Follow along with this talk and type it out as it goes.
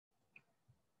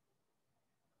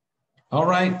All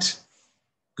right.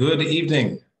 Good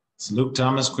evening. It's Luke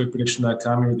Thomas,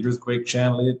 QuakePrediction.com here with the Earthquake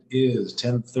Channel. It is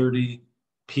 10:30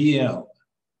 p.m.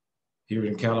 here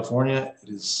in California. It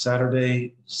is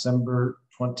Saturday, December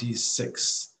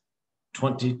 26th,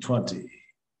 2020.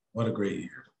 What a great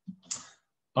year.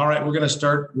 All right, we're going to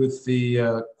start with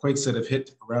the quakes that have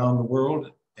hit around the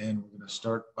world. And we're going to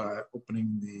start by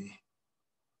opening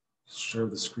share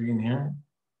the screen here.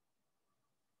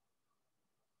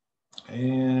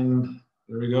 And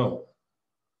there we go.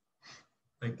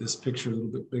 Make this picture a little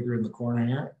bit bigger in the corner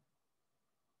here.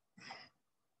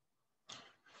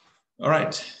 All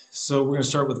right, so we're going to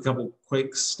start with a couple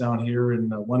quakes down here,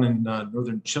 one in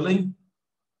northern Chile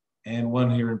and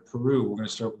one here in Peru. We're going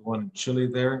to start with one in Chile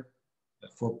there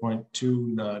at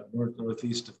 4.2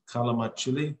 northeast of Calama,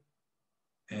 Chile.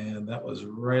 And that was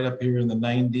right up here in the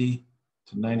 90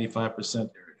 to 95% area.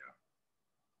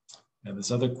 And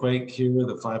this other quake here,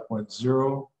 the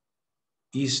 5.0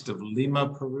 east of Lima,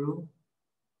 Peru,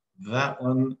 that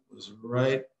one was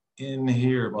right in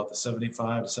here, about the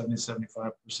 75 to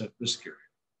 75% risk area.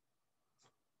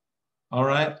 All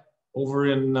right, over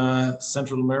in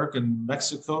Central America and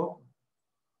Mexico,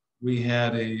 we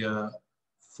had a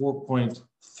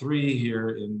 4.3 here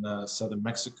in southern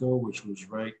Mexico, which was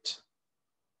right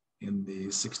in the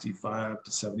 65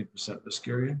 to 70% risk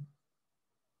area.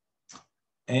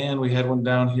 And we had one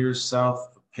down here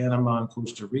south of Panama and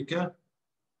Costa Rica,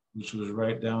 which was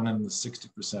right down in the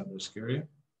 60% risk area.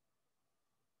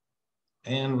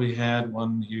 And we had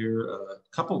one here, a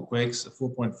couple quakes, a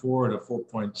 4.4 and a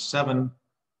 4.7,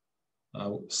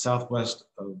 southwest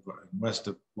of west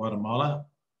of Guatemala.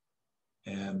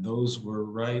 And those were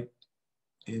right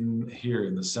in here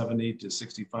in the 70 to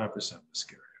 65%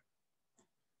 risk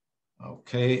area.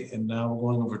 Okay, and now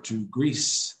we're going over to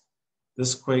Greece.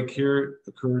 This quake here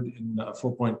occurred in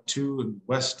 4.2 in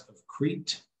west of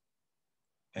Crete.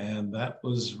 And that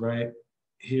was right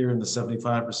here in the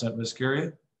 75% risk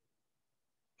area.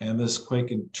 And this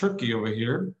quake in Turkey over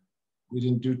here, we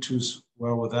didn't do too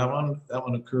well with that one. That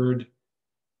one occurred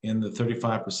in the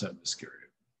 35% risk area.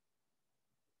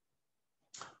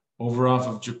 Over off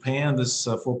of Japan, this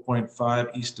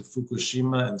 4.5 east of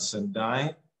Fukushima and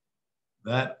Sendai,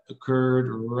 that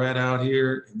occurred right out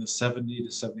here in the 70 to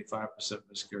 75%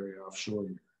 risk area offshore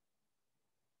here.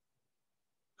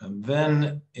 And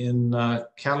then in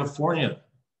California,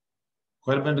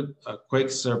 quite a bit of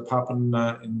quakes are popping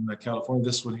in California.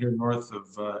 This one here north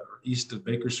of, or east of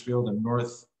Bakersfield and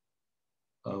north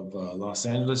of Los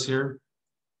Angeles here.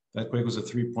 That quake was a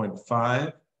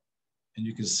 3.5. And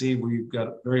you can see we've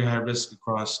got very high risk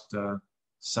across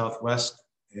southwest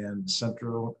and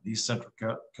east central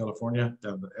California,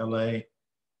 down to LA,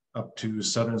 up to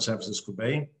southern San Francisco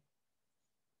Bay.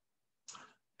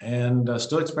 And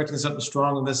still expecting something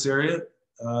strong in this area.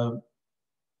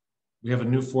 We have a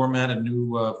new format, a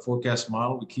new forecast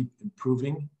model. We keep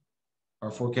improving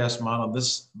our forecast model.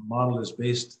 This model is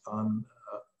based on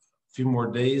a few more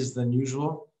days than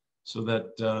usual, so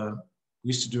that we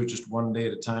used to do it just one day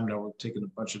at a time. Now we're taking a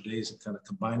bunch of days and kind of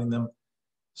combining them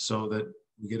so that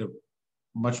we get a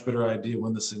much better idea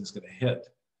when this thing's going to hit.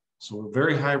 So we're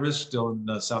very high risk still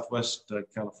in southwest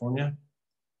California,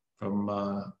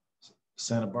 from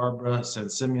Santa Barbara, San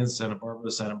Simeon, Santa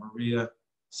Barbara, Santa Maria,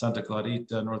 Santa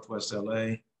Clarita, northwest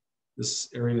LA. This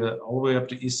area all the way up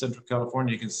to east central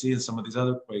California. You can see in some of these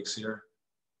other quakes here,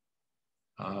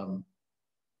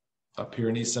 up here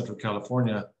in east central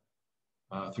California,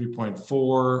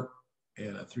 3.4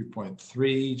 and a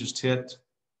 3.3 just hit,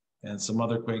 and some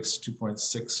other quakes,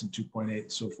 2.6 and 2.8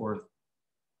 and so forth.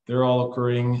 They're all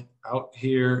occurring out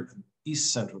here in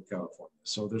east central California.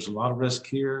 So there's a lot of risk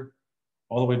here,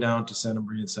 all the way down to Santa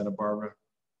Maria and Santa Barbara,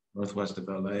 northwest of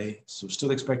LA. So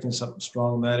still expecting something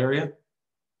strong in that area.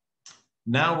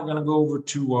 Now we're going to go over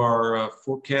to our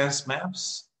forecast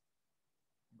maps.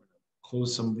 I'm going to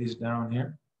close some of these down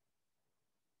here.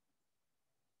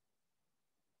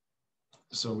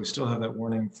 So we still have that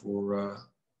warning for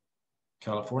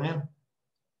California.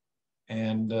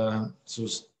 And so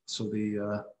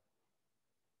the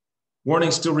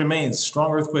warning still remains.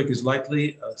 Strong earthquake is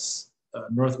likely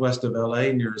northwest of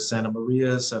LA near Santa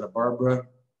Maria, Santa Barbara,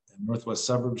 and northwest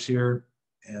suburbs here.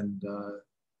 And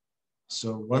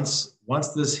so once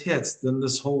this hits, then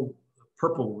this whole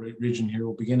purple region here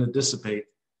will begin to dissipate.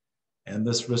 And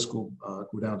this risk will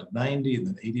go down to 90 and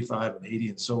then 85 and 80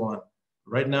 and so on.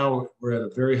 Right now, we're at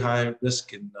a very high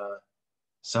risk in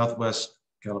southwest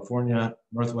California,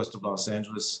 northwest of Los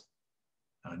Angeles,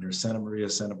 near Santa Maria,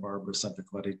 Santa Barbara, Santa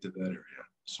Clarita, that area.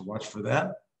 So watch for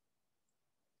that.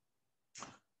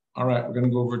 All right, we're going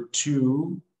to go over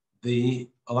to the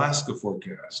Alaska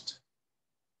forecast.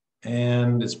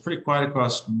 And it's pretty quiet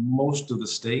across most of the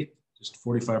state, just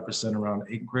 45% around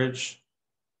Anchorage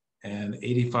and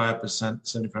 85%,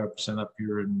 75% up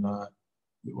here in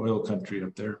the oil country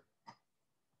up there.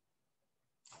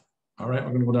 All right,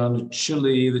 we're gonna go down to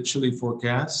Chile, the Chile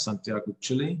forecast, Santiago,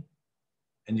 Chile.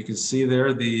 And you can see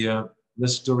there the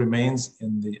risk still remains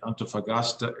in the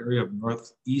Antofagasta area of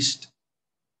northeast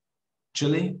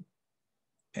Chile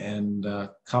and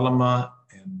Calama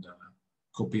and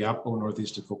Copiapo,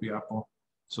 northeast of Copiapo.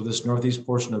 So this northeast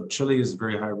portion of Chile is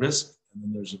very high risk. And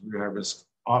then there's a very high risk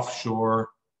offshore,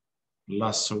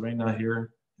 La Serena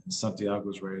here, and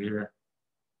Santiago's right here.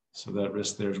 So that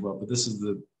risk there as well. But this is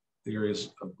the areas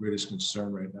of greatest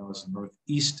concern right now is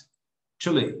northeast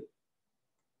Chile.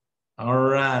 All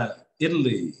right,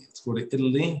 Italy. Let's go to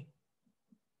Italy.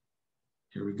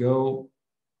 Here we go.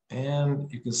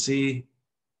 And you can see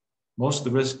most of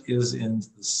the risk is in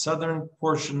the southern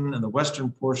portion and the western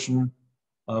portion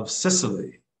of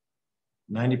Sicily,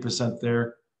 90%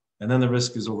 there. And then the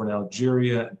risk is over in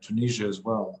Algeria and Tunisia as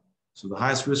well. So the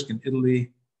highest risk in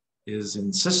Italy is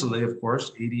in Sicily, of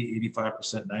course, 80,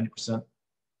 85%, 90%.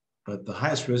 But the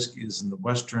highest risk is in the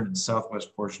western and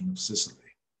southwest portion of Sicily.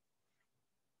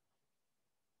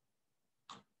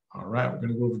 All right, we're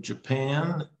going to go over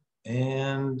Japan.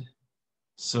 And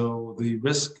so the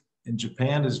risk in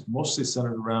Japan is mostly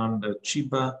centered around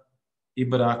Chiba,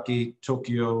 Ibaraki,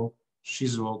 Tokyo,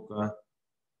 Shizuoka,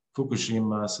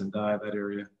 Fukushima, Sendai, that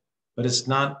area. But it's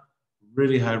not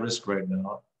really high risk right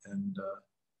now. And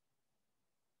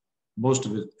most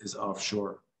of it is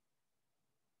offshore,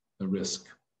 the risk.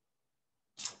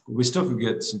 But we still could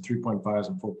get some 3.5s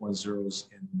and 4.0s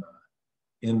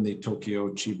in the Tokyo,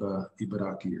 Chiba,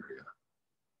 Ibaraki area.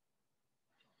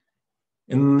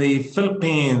 In the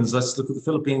Philippines, let's look at the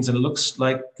Philippines, and it looks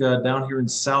like down here in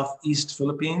southeast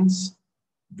Philippines,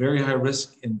 very high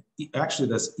risk in, actually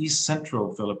that's east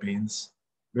central Philippines,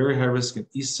 very high risk in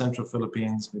east central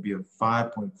Philippines, maybe a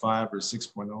 5.5 or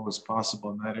 6.0 is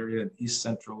possible in that area in east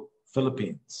central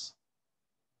Philippines.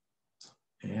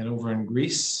 And over in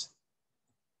Greece,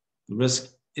 the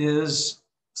risk is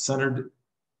centered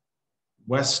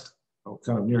west,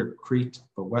 kind of near Crete,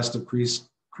 but west of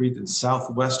Crete and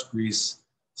southwest Greece,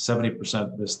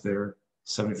 70% risk there,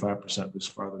 75%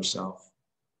 risk farther south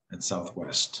and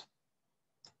southwest.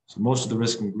 So most of the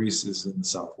risk in Greece is in the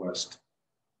southwest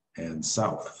and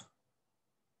south.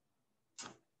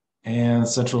 And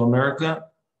Central America,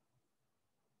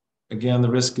 again, the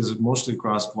risk is mostly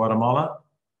across Guatemala,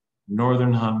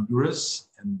 northern Honduras,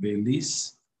 and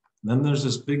Belize. And then there's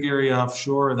this big area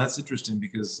offshore, and that's interesting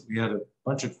because we had a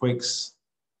bunch of quakes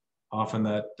off in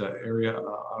that area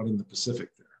out in the Pacific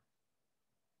there.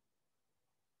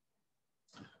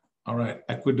 All right,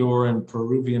 Ecuador and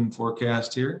Peruvian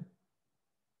forecast here.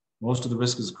 Most of the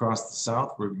risk is across the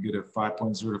south, where we get a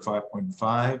 5.0 to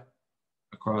 5.5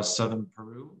 across southern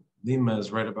Peru. Lima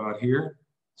is right about here.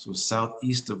 So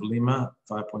southeast of Lima,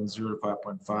 5.0 to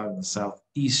 5.5 in the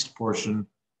southeast portion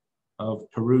of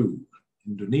Peru.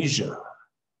 Indonesia.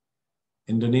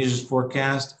 Indonesia's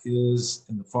forecast is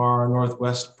in the far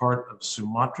northwest part of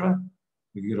Sumatra.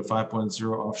 We get a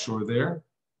 5.0 offshore there.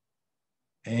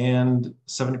 And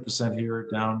 70% here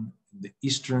down in the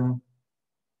eastern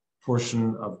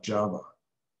portion of Java.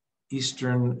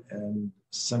 Eastern and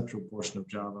central portion of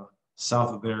Java.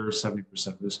 South of there, 70%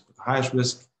 risk. But the highest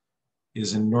risk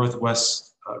is in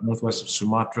northwest of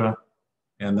Sumatra,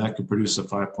 and that could produce a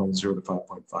 5.0 to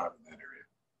 5.5 in that area.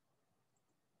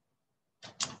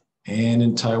 And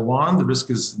in Taiwan, the risk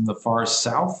is in the far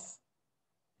south.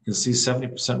 You can see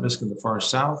 70% risk in the far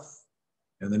south,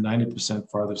 and then 90%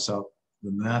 farther south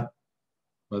than that.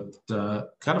 But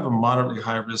kind of a moderately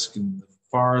high risk in the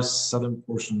far southern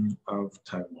portion of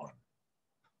Taiwan.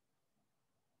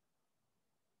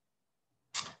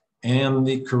 And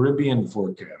the Caribbean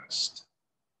forecast.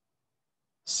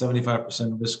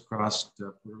 75% risk across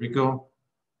Puerto Rico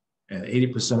and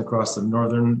 80% across the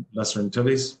northern Lesser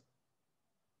Antilles.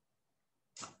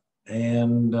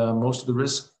 And most of the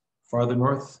risk farther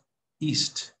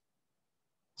northeast.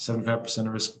 75%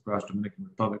 of risk across Dominican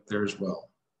Republic there as well.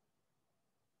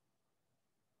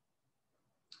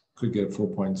 Could get a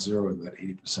 4.0 in that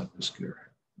 80% risk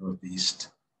there, northeast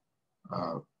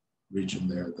region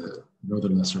there, the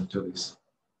northern Lesser Antilles.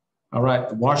 All right,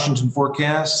 the Washington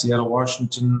forecast, Seattle,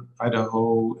 Washington,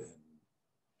 Idaho, and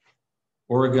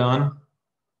Oregon.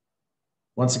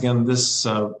 Once again, this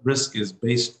risk is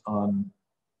based on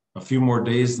a few more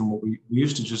days than what we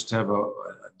used to just have a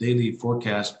daily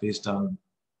forecast based on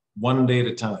 1 day at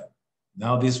a time.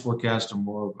 Now these forecasts are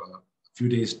more of a few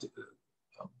days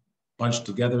bunched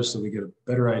together so we get a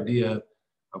better idea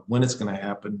of when it's going to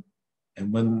happen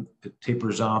And when it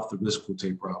tapers off, the risk will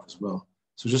taper off as well.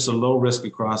 So just a low risk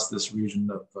across this region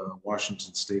of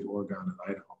Washington State, Oregon, and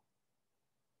Idaho.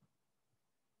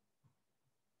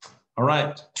 All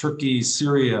right, Turkey,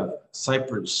 Syria,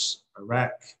 Cyprus,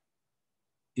 Iraq,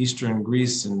 Eastern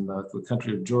Greece, and the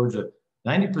country of Georgia.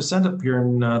 90% up here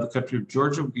in the country of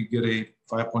Georgia. We could get a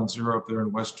 5.0 up there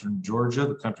in Western Georgia,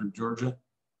 the country of Georgia.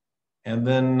 And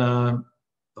then the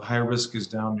high risk is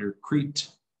down near Crete.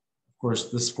 Of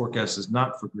course, this forecast is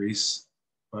not for Greece,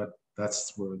 but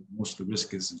that's where most of the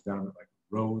risk is down at like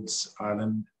Rhodes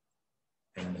Island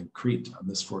and in Crete on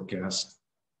this forecast.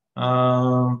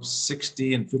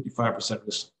 60 and 55%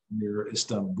 risk near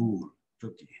Istanbul,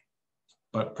 Turkey.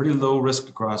 But pretty low risk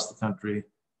across the country,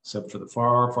 except for the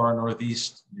far, far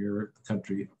northeast near the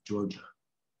country of Georgia.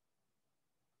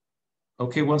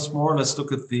 Okay, once more, let's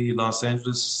look at the Los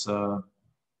Angeles,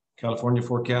 California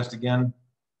forecast again.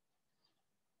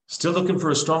 Still looking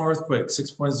for a strong earthquake,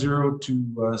 6.0 to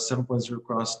 7.0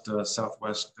 across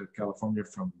southwest California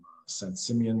from San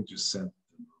Simeon to Santa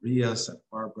Maria, Santa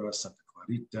Barbara, Santa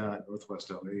Clarita, northwest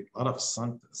LA, a lot of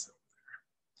Santas over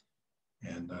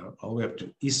there. And all the way up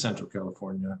to east central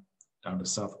California, down to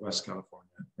southwest California,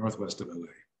 northwest of LA.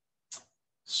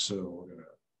 So we're gonna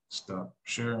stop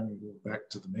sharing and go back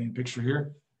to the main picture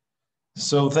here.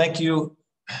 So thank you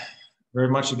very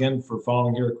much again for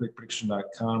following here at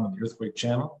QuakePrediction.com and the Earthquake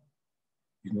Channel.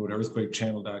 You can go to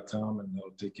earthquakechannel.com and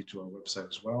that'll take you to our website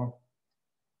as well.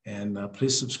 And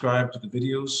please subscribe to the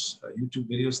videos, YouTube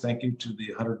videos. Thank you to the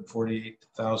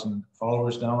 148,000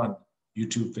 followers now on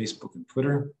YouTube, Facebook, and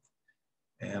Twitter.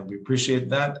 And we appreciate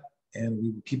that. And we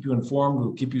will keep you informed.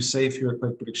 We'll keep you safe here at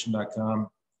QuakePrediction.com.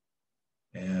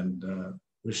 And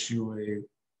wish you a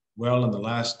well in the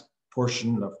last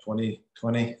portion of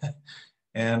 2020.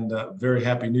 And very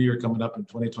happy New Year coming up in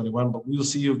 2021. But we will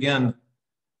see you again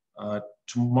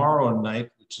tomorrow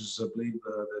night, which is, I believe,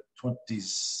 the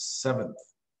 27th.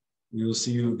 We will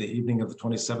see you the evening of the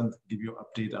 27th, give you an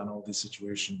update on all the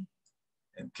situation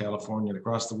in California and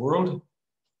across the world.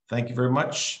 Thank you very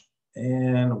much,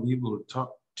 and we will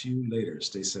talk to you later.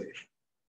 Stay safe.